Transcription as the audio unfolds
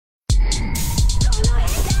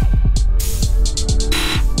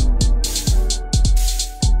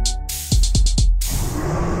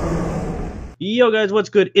Yo, guys, what's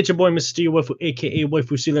good? It's your boy, Mr. Steel Waifu, aka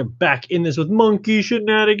Waifu Stealer, back in this with Monkey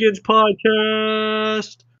Shenanigans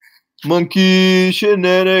Podcast. Monkey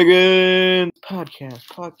Shenanigans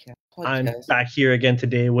Podcast. I'm back here again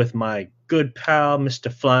today with my good pal, Mr.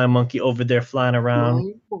 Flying Monkey, over there flying around.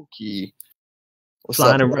 Flying Monkey. What's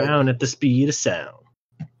flying up, around at the speed of sound.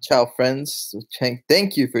 Ciao, friends.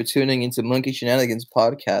 Thank you for tuning into Monkey Shenanigans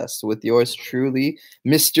Podcast with yours truly,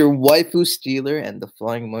 Mr. Waifu Stealer and the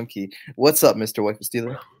Flying Monkey. What's up, Mr. Waifu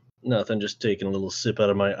Stealer? Nothing, just taking a little sip out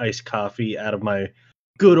of my iced coffee out of my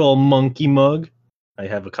good old monkey mug. I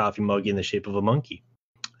have a coffee mug in the shape of a monkey.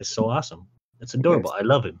 It's so awesome. It's adorable. I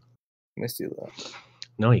love it. Can I steal that?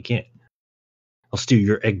 No, you can't. I'll steal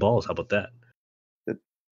your egg balls. How about that?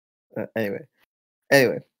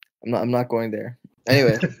 Anyway, I'm not going there.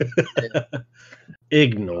 Anyway,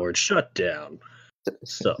 ignored, shut down.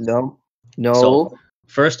 So no. So,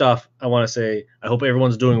 first off, I want to say I hope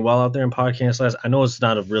everyone's doing well out there in podcast land. I know it's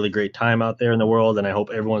not a really great time out there in the world, and I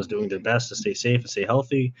hope everyone's doing their best to stay safe and stay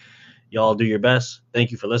healthy. Y'all do your best.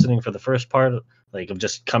 Thank you for listening for the first part, of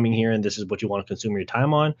just coming here, and this is what you want to consume your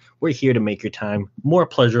time on. We're here to make your time more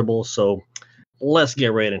pleasurable, so let's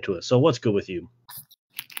get right into it. So, what's good with you?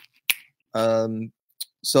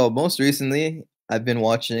 So most recently, I've been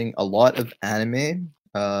watching a lot of anime,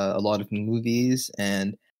 a lot of movies,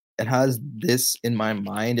 and it has this in my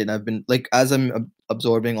mind. And I've been as I'm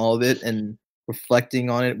absorbing all of it and reflecting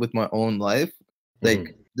on it with my own life,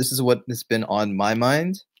 this is what has been on my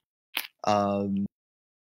mind.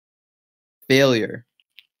 Failure.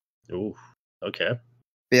 Ooh, okay.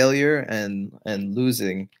 Failure and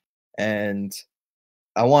losing, and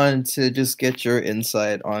I wanted to just get your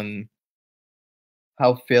insight on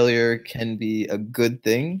how failure can be a good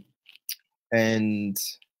thing and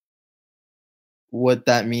what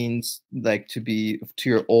that means to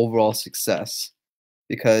your overall success,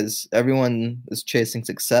 because everyone is chasing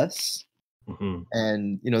success,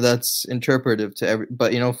 and that's interpretive to every,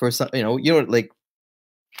 but for some,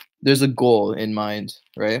 there's a goal in mind,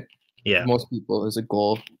 right? Yeah, most people, there's a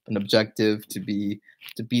goal, an objective to be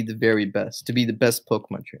the very best, to be the best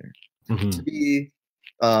Pokemon trainer, to be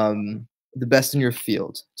the best in your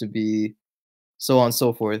field, to be so on and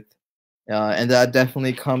so forth, and that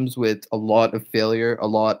definitely comes with a lot of failure, a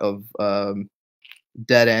lot of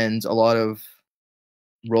dead ends, a lot of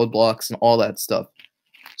roadblocks, and all that stuff.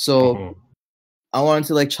 So I wanted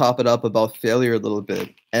to chop it up about failure a little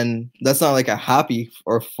bit, and that's not a happy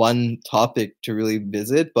or fun topic to really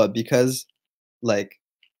visit, but because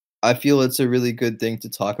I feel it's a really good thing to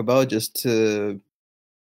talk about, just to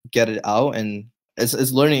get it out, and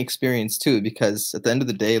it's learning experience too, because at the end of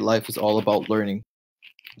the day, life is all about learning.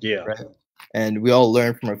 Yeah. Right? And we all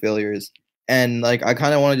learn from our failures. And I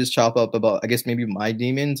kind of want to just chop up about, I guess, maybe my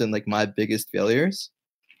demons and my biggest failures.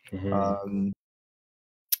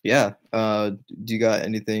 Yeah. Do you got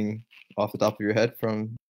anything off the top of your head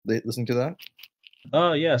from listening to that?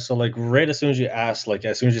 Yeah. So right as soon as you asked,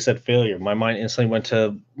 as soon as you said failure, my mind instantly went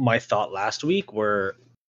to my thought last week, where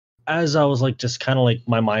as I was just kind of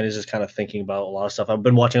my mind is just kind of thinking about a lot of stuff. I've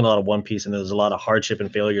been watching a lot of One Piece, and there's a lot of hardship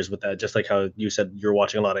and failures with that, just like how you said you're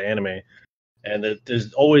watching a lot of anime. And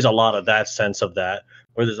there's always a lot of that sense of that,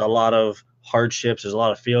 where there's a lot of hardships, there's a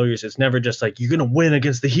lot of failures. It's never just you're going to win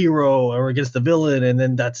against the hero or against the villain, and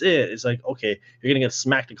then that's it. It's okay, you're going to get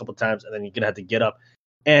smacked a couple times, and then you're going to have to get up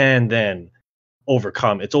and then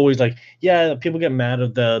overcome. It's always yeah, people get mad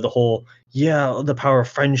at the whole, the power of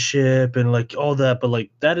friendship and all that, but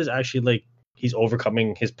that is actually he's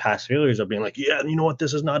overcoming his past failures of being you know what,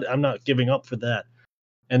 this is not, I'm not giving up for that.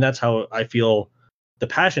 And that's how I feel the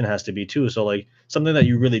passion has to be too. So something that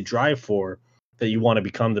you really drive for, that you want to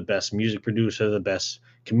become the best music producer, the best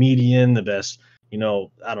comedian, the best, I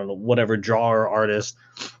don't know, whatever drawer, artist,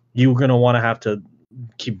 you're going to want to have to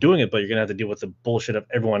keep doing it, but you're going to have to deal with the bullshit of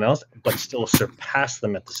everyone else, but still surpass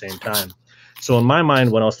them at the same time. So in my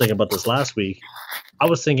mind, when I was thinking about this last week, I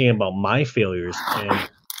was thinking about my failures. And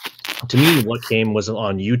to me, what came was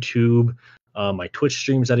on YouTube, my Twitch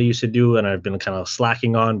streams that I used to do, and I've been kind of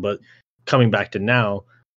slacking on, but coming back to now,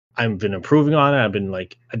 I've been improving on it. I've been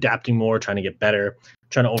adapting more, trying to get better,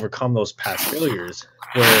 trying to overcome those past failures,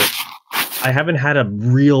 where I haven't had a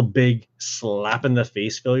real big slap in the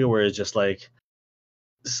face failure where it's just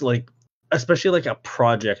it's especially a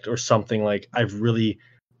project or something I've really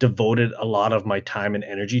devoted a lot of my time and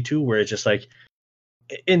energy to, where it's just to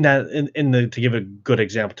give a good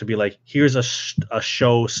example, to be here's a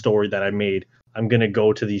show story that I made. I'm gonna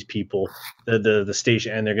go to these people, the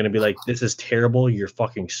station, and they're gonna be this is terrible, you're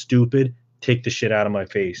fucking stupid, take the shit out of my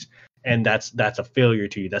face. And that's a failure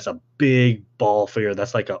to you. That's a big ball failure.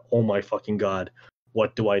 That's oh my fucking god,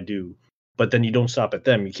 what do I do? But then you don't stop at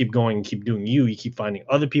them. You keep going and keep doing you. You keep finding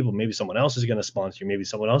other people. Maybe someone else is going to sponsor you. Maybe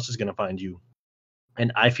someone else is going to find you.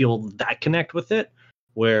 And I feel that connect with it,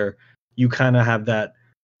 where you kind of have that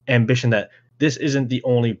ambition that this isn't the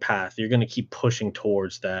only path. You're going to keep pushing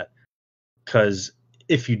towards that, because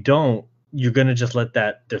if you don't, you're going to just let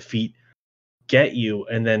that defeat get you,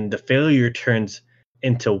 and then the failure turns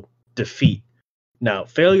into defeat. Now,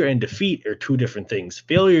 failure and defeat are two different things.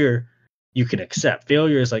 Failure, you can accept.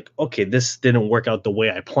 Failure is like, okay, this didn't work out the way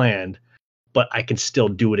I planned, but I can still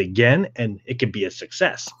do it again, and it could be a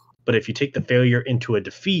success. But if you take the failure into a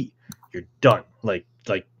defeat, you're done. Like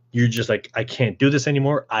you're just like, I can't do this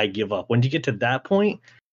anymore. I give up. When you get to that point,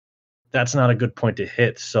 that's not a good point to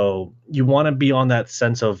hit. So you want to be on that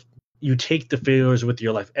sense of, you take the failures with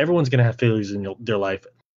your life. Everyone's going to have failures in their life.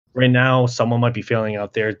 Right now, someone might be failing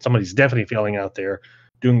out there. Somebody's definitely failing out there,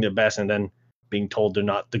 doing their best, and then being told they're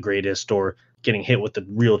not the greatest or getting hit with the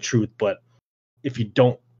real truth. But if you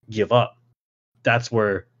don't give up, that's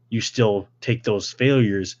where you still take those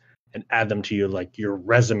failures and add them to your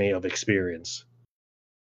resume of experience.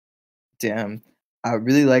 Damn. I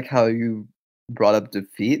really like how you brought up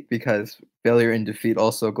defeat, because failure and defeat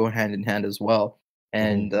also go hand in hand as well.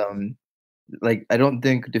 And like, I don't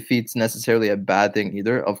think defeat's necessarily a bad thing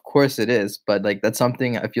either. Of course it is, but like, that's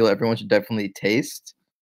something I feel everyone should definitely taste.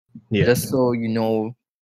 Yeah. Just so you know,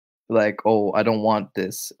 like, oh, I don't want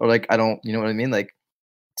this, or like, I don't, you know what I mean? Like,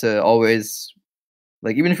 to always,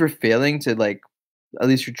 like, even if you're failing, to like, at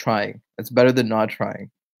least you're trying. It's better than not trying.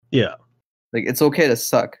 Yeah. Like, it's okay to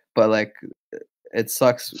suck, but like, it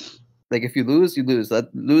sucks. Like, if you lose, you lose.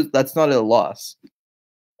 That's not a loss.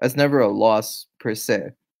 That's never a loss per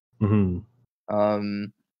se.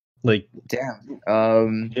 Like,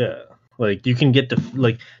 damn. Yeah. Like, you can get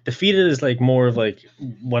defeated is like more of like,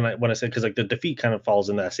 when I said, because like the defeat kind of falls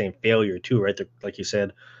in that same failure too, right? Like you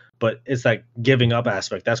said, but it's that giving up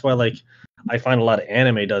aspect. That's why, like, I find a lot of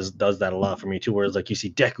anime does that a lot for me too, where it's like you see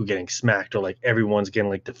Deku getting smacked, or like everyone's getting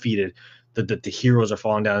like defeated. The heroes are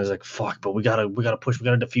falling down. It's like, fuck, but we gotta push. We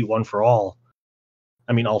gotta defeat One for All.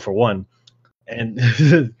 I mean, All for One. And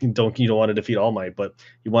you don't want to defeat All Might, but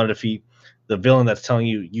you want to defeat the villain that's telling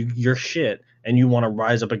you're shit, and you want to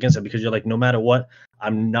rise up against it, because you're like, no matter what,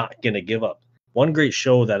 I'm not gonna give up. One great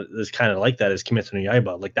show that is kind of like that is Kimetsu no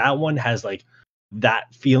Yaiba. Like, that one has like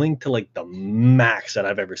that feeling to like the max that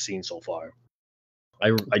I've ever seen so far.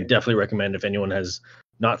 I definitely recommend, if anyone has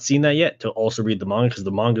not seen that yet, to also read the manga, because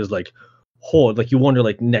the manga is like, like, you wonder,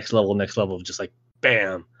 like, next level of just like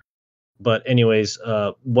bam. But anyways,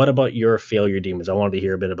 what about your failure demons? I wanted to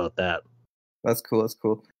hear a bit about that. That's cool.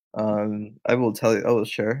 I will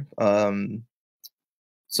share.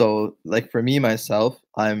 So like, for me myself,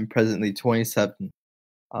 I'm presently 27.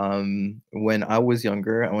 When I was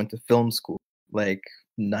younger, I went to film school, like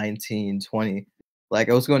 19, 20. Like,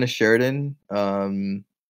 I was going to Sheridan.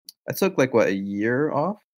 I took like a year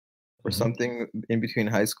off or something in between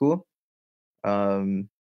high school. I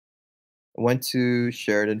went to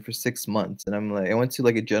Sheridan for 6 months, and I went to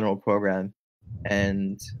like a general program,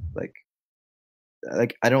 and like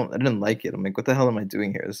I didn't like it. I'm like, what the hell am I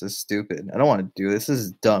doing here? This is stupid. I don't want to do this. This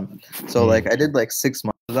is dumb. So like, I did like 6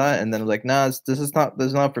 months of that, and then I was like, nah, this is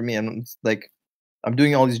not for me. And like, I'm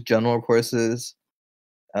doing all these general courses,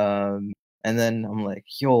 and then I'm like,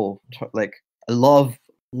 yo, like, I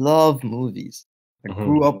love movies. I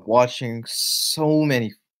grew up watching so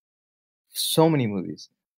many movies,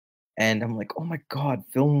 and I'm like, oh my god,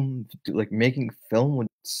 film, like, making film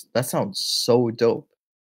that sounds so dope.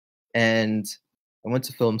 And I went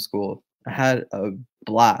to film school. I had a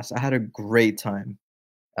blast. I had a great time.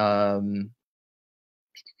 And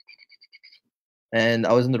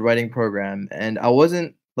I was in the writing program, and I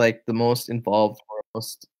wasn't like the most involved or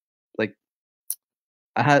most like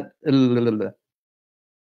I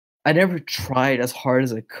never tried as hard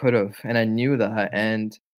as I could have, and I knew that.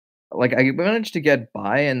 And like, I managed to get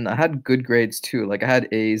by, and I had good grades too. Like, I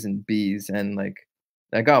had A's and B's, and like,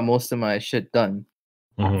 I got most of my shit done.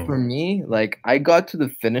 For me, like, I got to the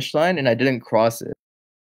finish line and I didn't cross it,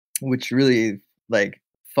 which really like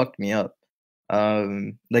fucked me up.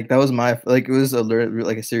 Like, that was it was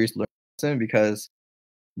a serious learning lesson, because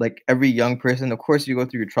like, every young person, of course, you go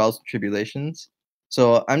through your trials and tribulations.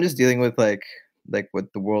 So I'm just dealing with like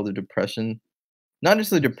with the world of depression, not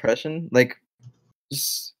just the depression, like,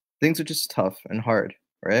 just things are just tough and hard,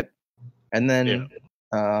 right? And then,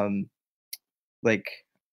 like,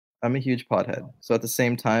 I'm a huge pothead. So at the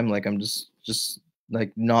same time, like, I'm just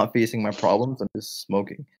like, not facing my problems. I'm just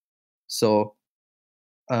smoking. So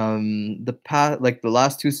the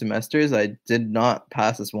last 2 semesters, I did not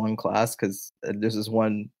pass this one class, because there's this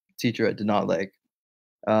one teacher I did not like.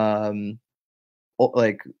 um,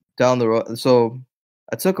 like down the road. So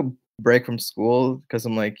I took a break from school because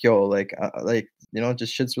I'm like, yo, like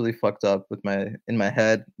just shit's really fucked up with my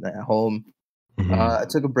head at home. Mhm. I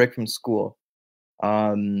took a break from school.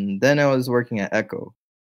 Then I was working at Echo.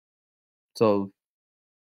 So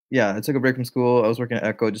yeah, I took a break from school. I was working at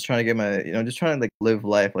Echo, just trying to get just trying to like live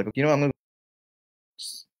life. Like, I'm gonna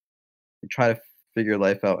just try to figure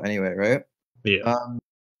life out anyway, right? Yeah. Um,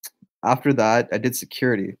 After that, I did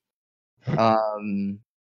security. Um,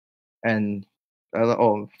 and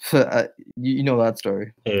you know that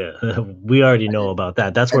story. Yeah. We already I know did, about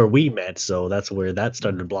that. That's I, where we met, so that's where that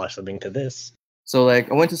started blossoming to this. so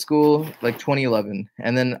like I went to school like 2011,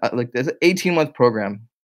 and then like there's an 18-month program.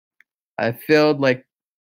 I failed like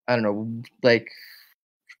I don't know, like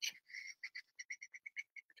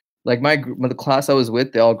the class I was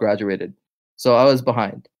with, they all graduated, so I was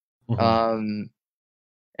behind. Mhm. Um,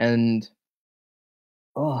 and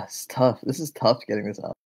oh, it's tough. This is tough getting this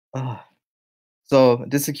out. Ah. So,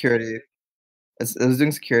 did security. I was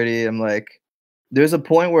doing security. I'm like, there's a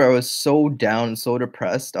point where I was so down, so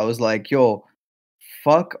depressed. I was like, yo,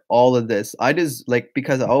 fuck all of this. I just like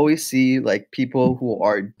because I always see like people who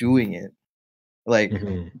are doing it. Like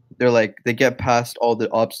Mhm. they get past all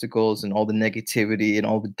the obstacles and all the negativity and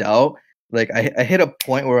all the doubt. Like I hit a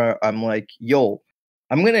point where I'm like, yo,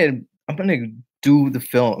 I'm gonna I'm gonna do the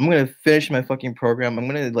film. I'm gonna finish my fucking program. I'm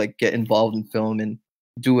gonna like get involved in film and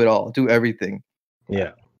do it all, do everything.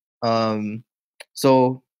 Yeah. Um,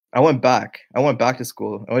 so I went back. I went back to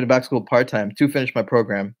school. I went back to school part time to finish my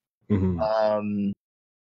program. Mhm. Um,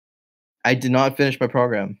 I did not finish my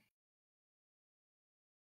program.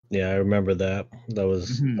 Yeah, I remember that. That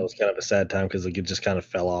Mhm. was kind of a sad time because like, it just kind of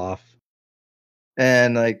fell off.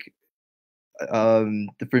 And like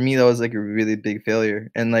for me that was like a really big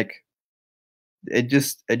failure. And like it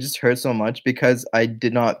just hurt so much because I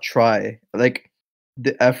did not try. Like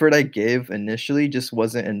the effort I gave initially just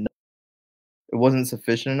wasn't enough. It wasn't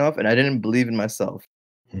sufficient enough, and I didn't believe in myself.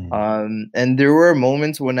 Mhm. And there were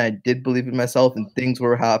moments when I did believe in myself, and things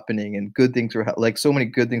were happening, and good things were like so many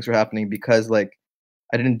good things were happening because like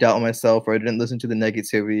I didn't doubt myself, or I didn't listen to the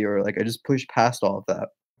negativity, or like I just pushed past all of that.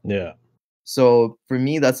 Yeah. So for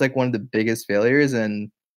me, that's like one of the biggest failures, and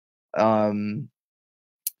um,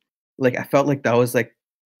 like I felt like that was like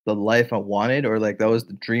the life I wanted, or like that was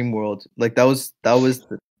the dream world. Like that was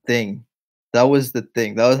the thing. That was the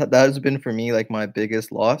thing. That has been for me like my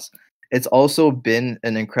biggest loss. It's also been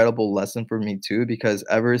an incredible lesson for me too, because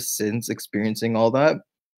ever since experiencing all that,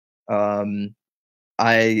 um,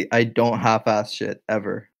 I don't half-ass shit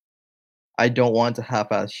ever. I don't want to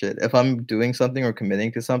half-ass shit. If I'm doing something or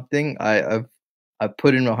committing to something, I've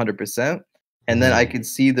put in 100%, and then I Mhm. could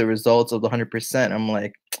see the results of the 100%. I'm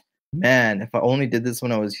like, man, if I only did this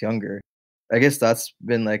when I was younger. I guess that's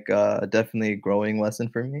been like definitely a growing lesson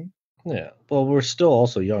for me. Yeah. Well, we're still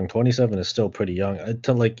also young. 27 is still pretty young.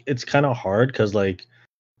 To like, it's kind of hard because like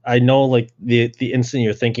I know like the instant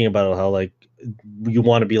you're thinking about how like you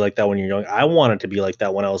want to be like that when you're young. I wanted to be like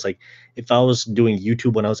that when I was like if I was doing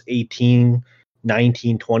YouTube when I was 18,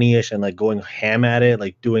 19, 20ish and like going ham at it,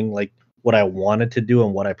 like doing like what I wanted to do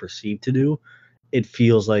and what I perceived to do, it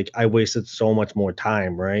feels like I wasted so much more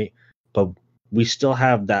time, right? But we still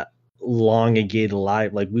have that elongated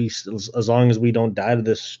life. Like as long as we don't die to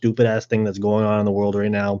this stupid ass thing that's going on in the world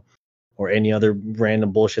right now, or any other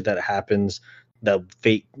random bullshit that happens that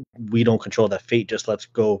fate we don't control, that fate just lets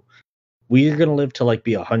go, we're gonna live to like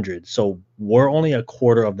be 100. So we're only a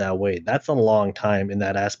quarter of that way. That's a long time in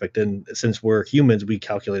that aspect. And since we're humans, we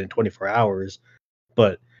calculate in 24 hours.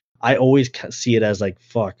 But I always see it as like,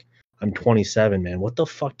 fuck, I'm 27, man. What the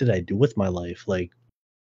fuck did I do with my life? Like,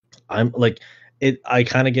 I'm like, I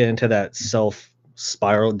kind of get into that self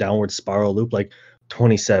spiral, downward spiral loop. Like,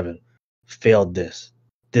 27, failed this.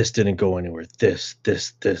 This didn't go anywhere. This.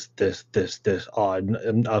 Oh,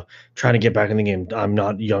 I'm trying to get back in the game. I'm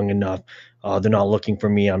not young enough. They're not looking for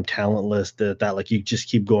me. I'm talentless. That. Like, you just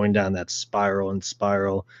keep going down that spiral and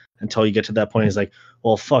spiral until you get to that point. It's like,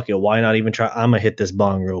 well, fuck it. Why not even try? I'm gonna hit this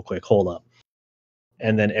bong real quick. Hold up.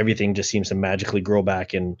 And then everything just seems to magically grow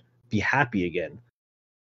back and be happy again,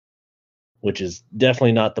 which is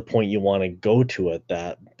definitely not the point you want to go to at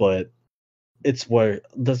that. But that's where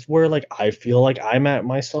like I feel like I'm at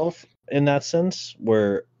myself in that sense,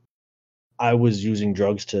 where I was using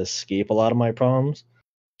drugs to escape a lot of my problems.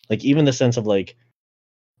 Like even the sense of like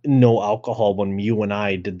no alcohol when you and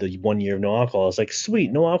I did the 1 year of no alcohol. It's like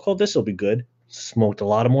sweet, no alcohol, this will be good. Smoked a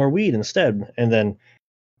lot of more weed instead. And then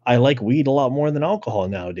I like weed a lot more than alcohol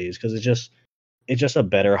nowadays because it's just a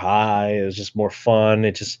better high. It's just more fun.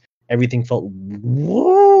 It just everything felt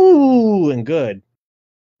woo and good.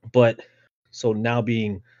 But so now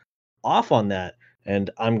being off on that, and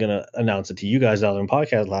I'm gonna announce it to you guys out in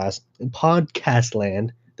podcast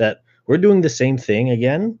land that we're doing the same thing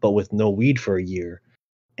again, but with no weed for a year.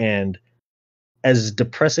 And as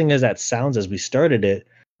depressing as that sounds as we started it,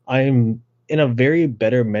 I'm in a very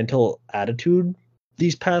better mental attitude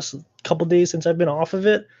these past couple days since I've been off of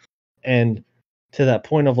it. And to that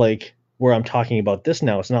point of like where I'm talking about this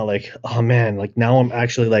now, it's not like, oh man, like now I'm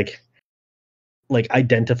actually like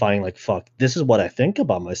identifying like fuck, this is what I think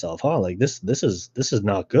about myself, huh? Like this is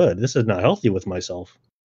not good. This is not healthy with myself.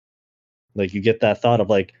 Like you get that thought of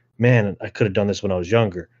like, man, I could have done this when I was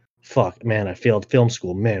younger. Fuck, man, I failed film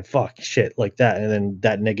school. Man, fuck, shit, like that. And then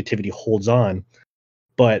that negativity holds on,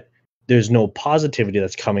 but there's no positivity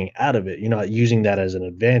that's coming out of it. You're not using that as an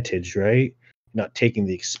advantage, right? You're not taking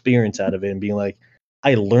the experience out of it and being like,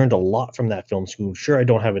 I learned a lot from that film school. Sure, I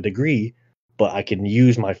don't have a degree, but I can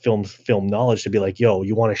use my film knowledge to be like, yo,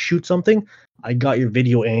 you want to shoot something? I got your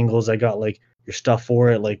video angles. I got like your stuff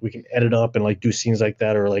for it. Like we can edit up and like do scenes like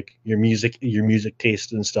that, or like your music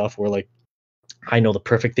taste and stuff where like I know the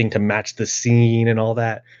perfect thing to match the scene and all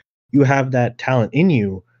that. You have that talent in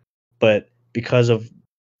you, but because of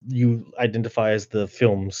you identify as the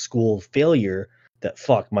film school failure, that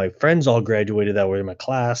fuck, my friends all graduated that were in my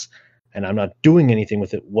class and I'm not doing anything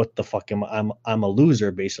with it. What the fuck am I? I'm a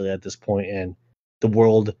loser basically at this point, and the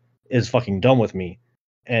world is fucking done with me.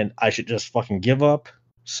 And I should just fucking give up,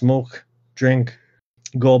 smoke, drink,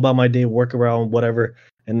 go about my day, work around, whatever,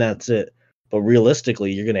 and that's it. But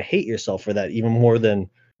realistically, you're gonna hate yourself for that even more than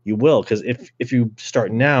you will. Because if you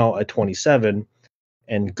start now at 27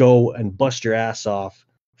 and go and bust your ass off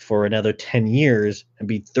for another 10 years and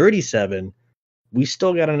be 37, we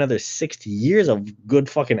still got another 60 years of good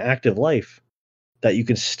fucking active life that you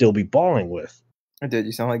can still be balling with. Dude,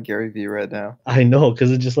 you sound like Gary Vee right now. I know,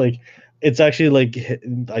 because it's just like, it's actually like,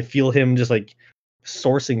 I feel him just like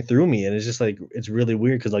sourcing through me. And it's just like, it's really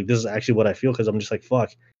weird because like, this is actually what I feel because I'm just like,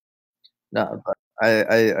 fuck. No, but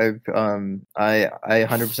I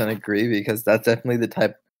 100% agree because that's definitely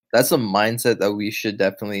that's a mindset that we should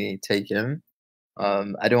definitely take in.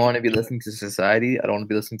 I don't want to be listening to society. I don't want to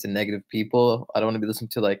be listening to negative people. I don't want to be listening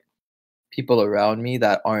to like people around me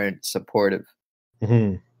that aren't supportive.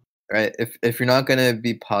 Mm-hmm. Right? If you're not gonna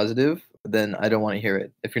be positive, then I don't want to hear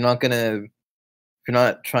it. If you're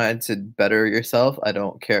not trying to better yourself, I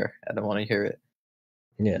don't care. I don't want to hear it.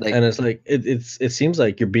 Yeah, Like, and it's like it seems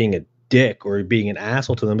like you're being a dick or being an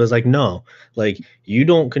asshole to them, but it's like no, like you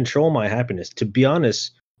don't control my happiness. To be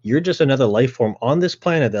honest, you're just another life form on this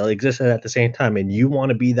planet that existed at the same time, and you want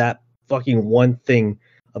to be that fucking one thing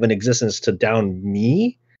of an existence to down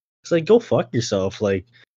me. It's like go fuck yourself. Like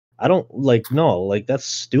I don't like no, like that's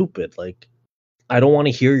stupid. Like I don't want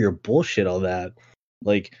to hear your bullshit all that.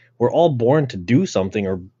 Like we're all born to do something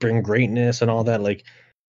or bring greatness and all that. Like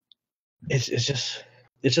it's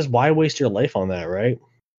just why waste your life on that, right?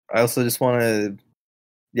 I also just want to,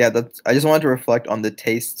 yeah, I just wanted to reflect on the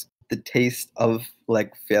taste of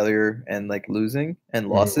like failure and like losing and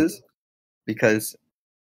losses because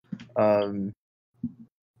um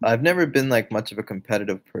I've never been like much of a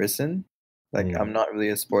competitive person. Like I'm not really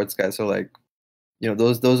a sports guy, so like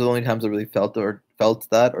those are the only times I really felt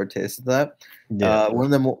that or tasted that. Yeah.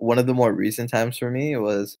 One of the more recent times for me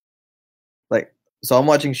was like, so I'm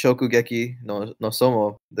watching Shokugeki no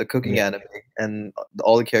Somo, the cooking Yeah. anime, and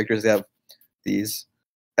all the characters, they have these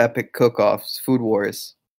epic cook-offs, food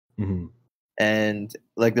wars, Mhm. and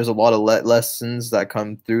like there's a lot of lessons that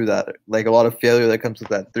come through that, like a lot of failure that comes with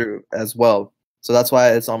that through as well. So that's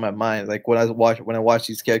why it's on my mind. Like when I watch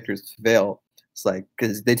these characters fail, it's like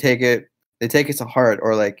because they take it to heart,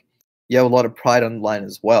 or like you have a lot of pride on the line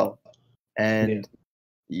as well, Yeah. and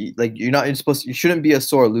you shouldn't be a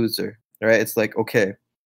sore loser, right? It's like, okay,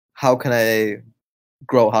 how can I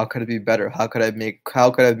grow? How could I be better? How could I have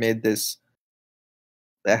made this?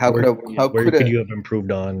 Like, Where could you have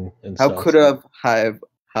improved on and how stuff? could have have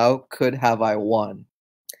how could have I won?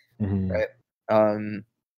 Mhm. Right? Um,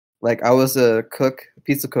 like I was a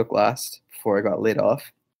pizza cook last before I got laid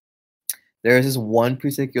off. There was this one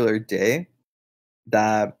particular day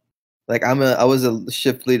that, like, I was a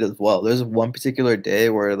shift lead as well. There's one particular day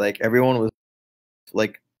where like everyone was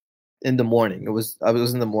like in the morning. I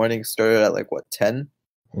was in the morning, started at like what 10,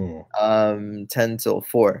 Mm. 10 till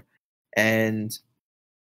 4, and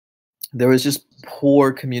there was just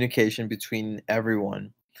poor communication between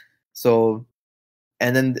everyone. So,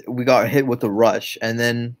 and then we got hit with a rush, and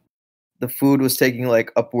then the food was taking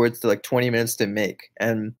like upwards to like 20 minutes to make,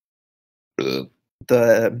 and the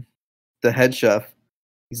the head chef,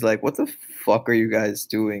 he's like, "What the fuck are you guys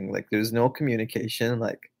doing? Like, there's no communication.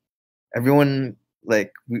 Like, everyone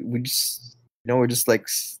like we just we're just like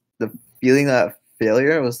the feeling that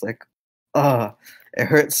failure was like, it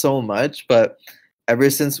hurt so much. But ever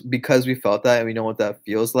since, because we felt that and we know what that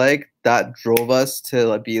feels like, that drove us to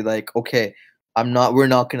like, be like, okay, we're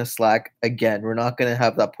not gonna slack again. We're not gonna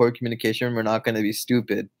have that poor communication. We're not gonna be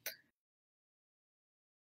stupid.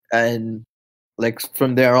 And like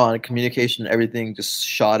from there on, communication, everything just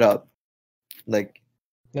shot up. Like,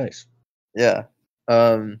 nice. Yeah.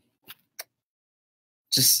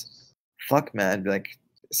 Just fuck, man. Like,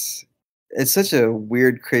 it's such a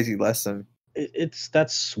weird, crazy lesson. It's that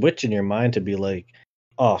switch in your mind to be like,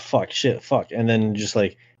 oh fuck, shit, fuck, and then just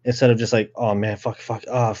like instead of just like, oh man, fuck,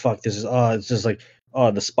 oh fuck, this is it's just like,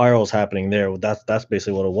 oh, the spiral's happening there. That's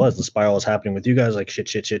basically what it was. The spiral is happening with you guys, like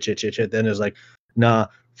shit. Then it's like, nah,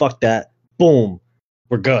 fuck that, boom,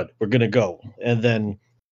 we're good, we're gonna go, and then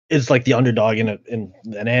it's like the underdog in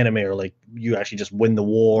an anime, or like you actually just win the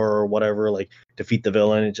war or whatever, like defeat the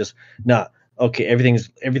villain. It just nah. Okay,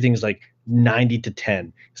 everything's like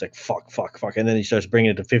 90-10. It's like fuck, and then he starts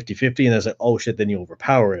bringing it to 50-50, and it's like, oh shit, then you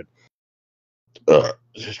overpower it.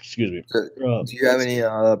 Excuse me. Do you have any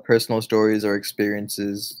personal stories or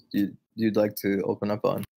experiences you'd like to open up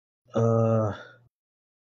on?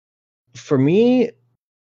 For me,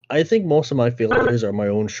 I think most of my failures are my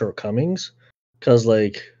own shortcomings, because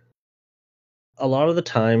like a lot of the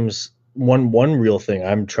times, one real thing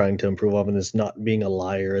I'm trying to improve on is not being a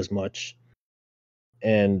liar as much.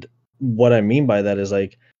 And what I mean by that is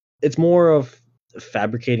like it's more of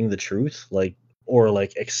fabricating the truth, like, or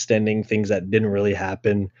like extending things that didn't really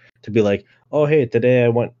happen to be like, oh hey, today I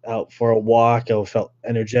went out for a walk, I felt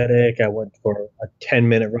energetic, I went for a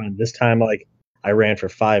 10-minute run. This time like I ran for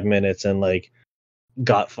 5 minutes and like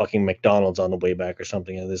got fucking McDonald's on the way back or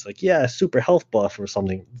something. And it's like, yeah, super health buff or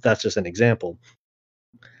something. That's just an example.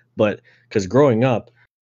 But because growing up,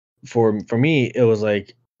 for me, it was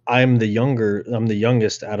like I'm the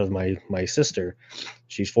youngest out of my sister.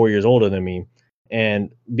 She's 4 years older than me,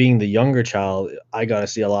 and being the younger child, I got to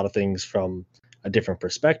see a lot of things from a different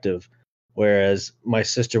perspective. Whereas my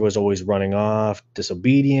sister was always running off,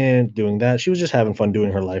 disobedient, doing that. She was just having fun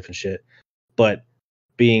doing her life and shit. But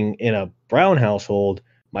being in a Brown household,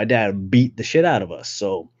 my dad beat the shit out of us.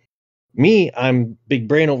 So me, I'm big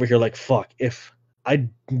brain over here like, fuck, if I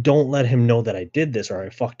don't let him know that I did this or I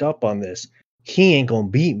fucked up on this, he ain't gonna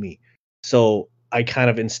beat me. So I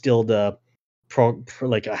kind of instilled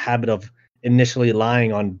like a habit of initially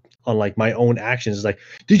lying on like my own actions. It's like,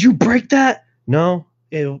 did you break that? No,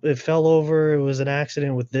 it fell over. It was an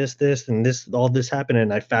accident with this, and this, all this happened,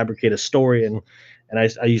 and I fabricate a story, and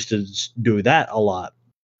I used to do that a lot.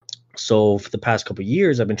 So for the past couple of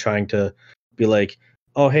years, I've been trying to be like,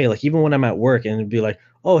 oh hey, like even when I'm at work, and it'd be like,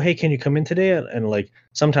 oh hey, can you come in today? And like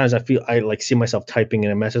sometimes I like see myself typing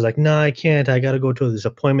in a message like, no, I can't. I gotta go to this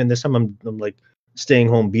appointment. This time I'm like staying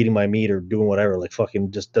home, beating my meat or doing whatever. Like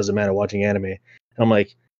fucking just doesn't matter, watching anime. And I'm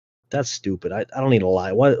like, that's stupid. I don't need to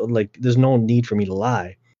lie. What, like there's no need for me to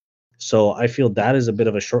lie. So I feel that is a bit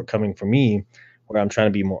of a shortcoming for me, where I'm trying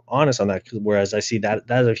to be more honest on that. Whereas I see that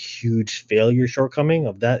is a huge failure shortcoming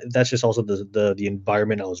of that. That's just also the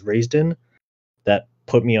environment I was raised in that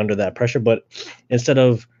put me under that pressure. But instead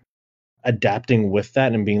of adapting with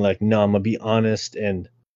that and being like, no, I'm gonna be honest and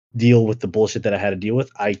deal with the bullshit that I had to deal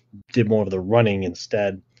with, I did more of the running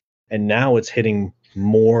instead. And now it's hitting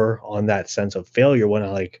more on that sense of failure when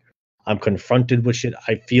I'm confronted with shit.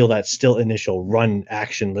 I feel that still initial run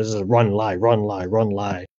action. This is a run, lie, run, lie, run,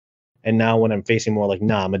 lie. And now when I'm facing more like,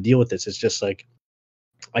 nah, I'm gonna deal with this, it's just like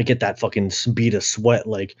I get that fucking bead of sweat,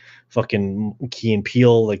 like fucking Key and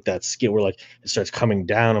Peele, like that skit where like it starts coming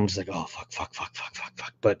down. I'm just like, oh fuck.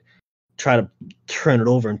 But try to turn it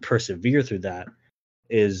over and persevere through that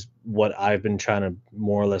is what I've been trying to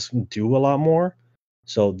more or less do a lot more.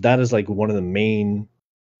 So that is like one of the main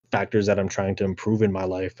factors that I'm trying to improve in my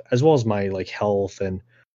life, as well as my like health and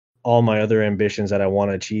all my other ambitions that I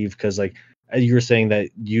want to achieve. Because like you were saying that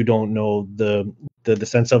you don't know the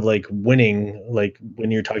sense of like winning, like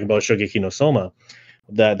when you're talking about Shogeki no Soma,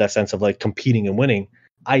 that sense of like competing and winning.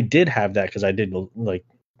 I did have that because I did like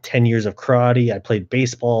 10 years of karate. I played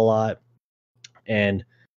baseball a lot, and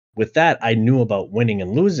with that I knew about winning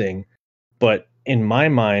and losing. But in my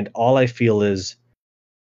mind, all I feel is,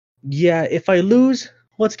 yeah, if I lose,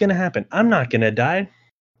 what's gonna happen? I'm not gonna die.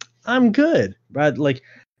 I'm good, right? Like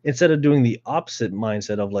instead of doing the opposite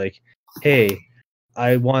mindset of like, hey,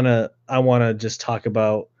 I wanna just talk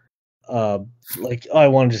about like, oh, I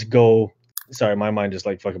wanna just go. Sorry, my mind just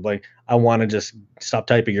like fucking blank. I wanna just stop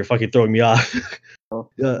typing. You're fucking throwing me off.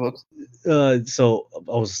 So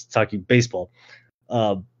I was talking baseball.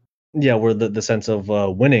 Uh, yeah, where the sense of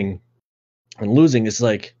winning And losing is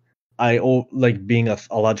like like being a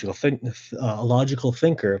logical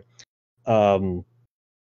thinker.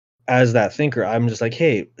 As that thinker, I'm just like,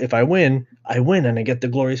 hey, if I win, I win and I get the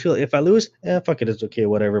glorious feel. If I lose, fuck it, it's okay,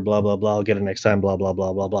 whatever, blah blah blah. I'll get it next time, blah blah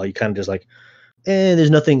blah blah blah. You kind of just like,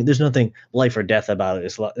 there's nothing life or death about it.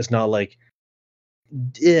 It's not like,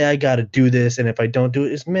 yeah, I got to do this, and if I don't do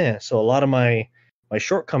it, it's meh. So a lot of my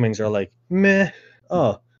shortcomings are like meh.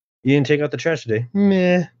 Oh, you didn't take out the trash today,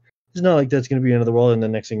 meh. It's not like that's gonna be the end of the world, and the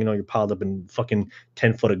next thing you know, you're piled up in fucking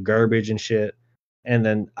 10 foot of garbage and shit. And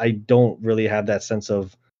then I don't really have that sense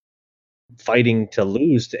of fighting to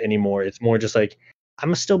lose to anymore. It's more just like, I'm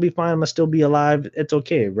gonna still be fine, I'm gonna still be alive. It's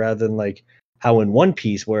okay. Rather than like how in One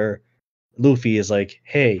Piece where Luffy is like,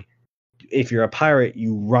 hey, if you're a pirate,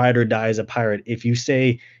 you ride or die as a pirate. If you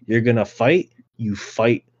say you're gonna fight, you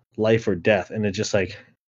fight life or death. And it's just like,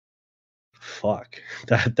 fuck.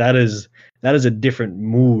 That is a different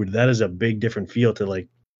mood. That is a big different feel to like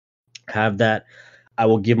have that. I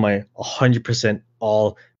will give my 100%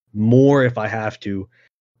 all, more if I have to,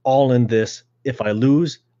 all in this. If I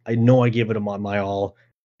lose, I know I gave it my all.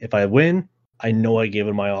 If I win, I know I gave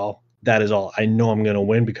it my all. That is all. I know I'm going to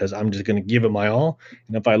win because I'm just going to give it my all.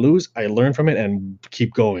 And if I lose, I learn from it and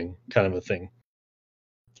keep going, kind of a thing.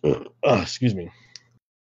 Excuse me.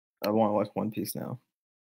 I want to watch One Piece now.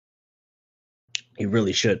 You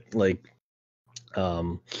really should. Like,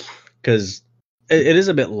 because it is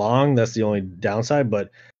a bit long. That's the only downside. But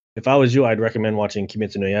if I was you, I'd recommend watching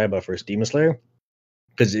Kimetsu no Yaiba first, Demon Slayer.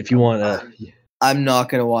 Because if you want to, I'm not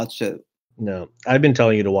gonna watch it. No, I've been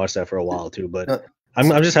telling you to watch that for a while too, but I'm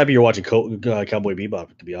just happy you're watching Cowboy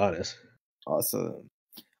Bebop, to be honest. Awesome.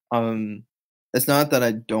 It's not that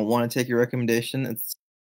I don't want to take your recommendation.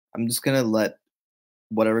 I'm just gonna let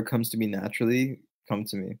whatever comes to me naturally come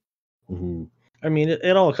to me. Mm-hmm. I mean,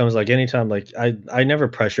 it all comes like anytime. Like I never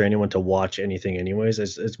pressure anyone to watch anything, anyways.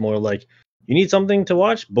 It's more like, you need something to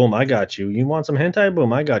watch, boom, I got you. You want some hentai,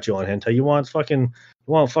 boom, I got you on hentai. You want fucking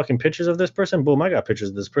pictures of this person, boom, I got pictures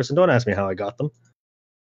of this person. Don't ask me how I got them.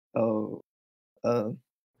 Oh,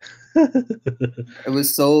 it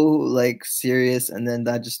was so like serious, and then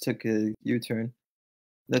that just took a U-turn.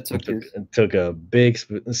 That took a big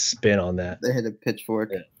spin on that. They hit a pitchfork.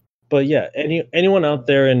 Yeah. But yeah, anyone out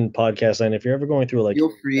there in podcast land, if you're ever going through like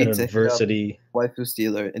feel free an to adversity, Waifu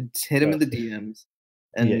Stealer, and hit him in the DMs.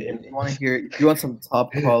 And if you want to if you want some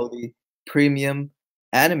top quality premium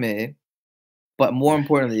anime, but more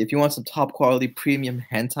importantly, if you want some top quality premium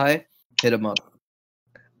hentai, hit him up.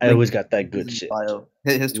 I always got that good shit. Bio.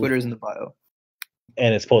 His Twitter is in the bio,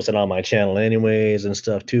 and it's posted on my channel anyways and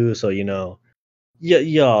stuff too. So you know,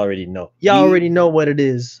 you already know. Y'all already know what it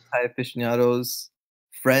is. Hentai aficionados,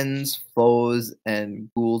 friends, foes, and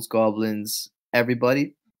ghouls, goblins,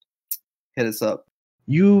 everybody, hit us up.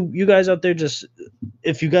 You guys out there, just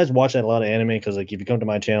if you guys watch a lot of anime, because like if you come to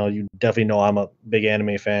my channel, you definitely know I'm a big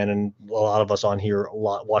anime fan, and a lot of us on here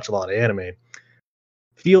watch a lot of anime.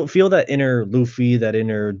 Feel that inner Luffy, that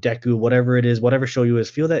inner Deku, whatever it is, whatever show you is,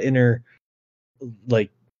 feel that inner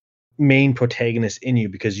like main protagonist in you,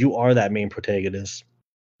 because you are that main protagonist.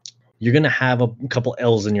 You're gonna have a couple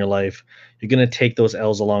L's in your life. You're gonna take those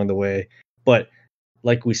L's along the way, but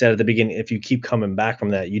like we said at the beginning, if you keep coming back from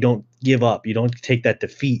that, you don't give up, you don't take that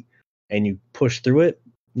defeat, and you push through it,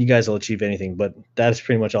 you guys will achieve anything. But that's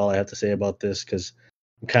pretty much all I have to say about this, because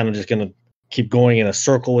I'm kind of just going to keep going in a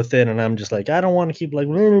circle with it, and I'm just like, I don't want to keep like,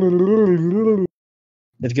 it's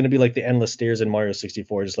going to be like the endless stairs in Mario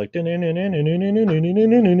 64, just like, just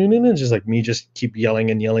like me just keep yelling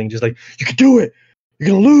and yelling, just like, you can do it, you're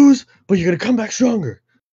going to lose, but you're going to come back stronger.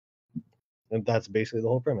 And that's basically the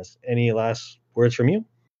whole premise. Any last words from you?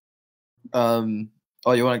 Oh,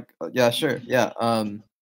 you want to? Yeah, sure. Yeah. I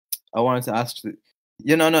wanted to ask you.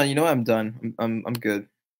 Yeah, no. You know what? I'm done. I'm good.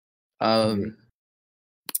 I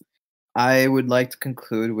would like to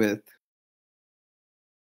conclude with.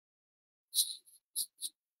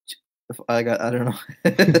 I don't know.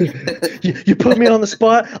 you put me on the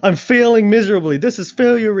spot. I'm failing miserably. This is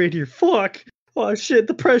failure right here. Fuck. Oh shit.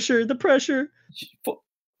 The pressure.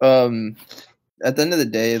 At the end of the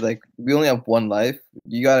day, like, we only have one life.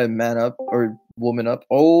 You gotta man up or woman up.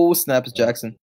 Oh, snaps, Jackson.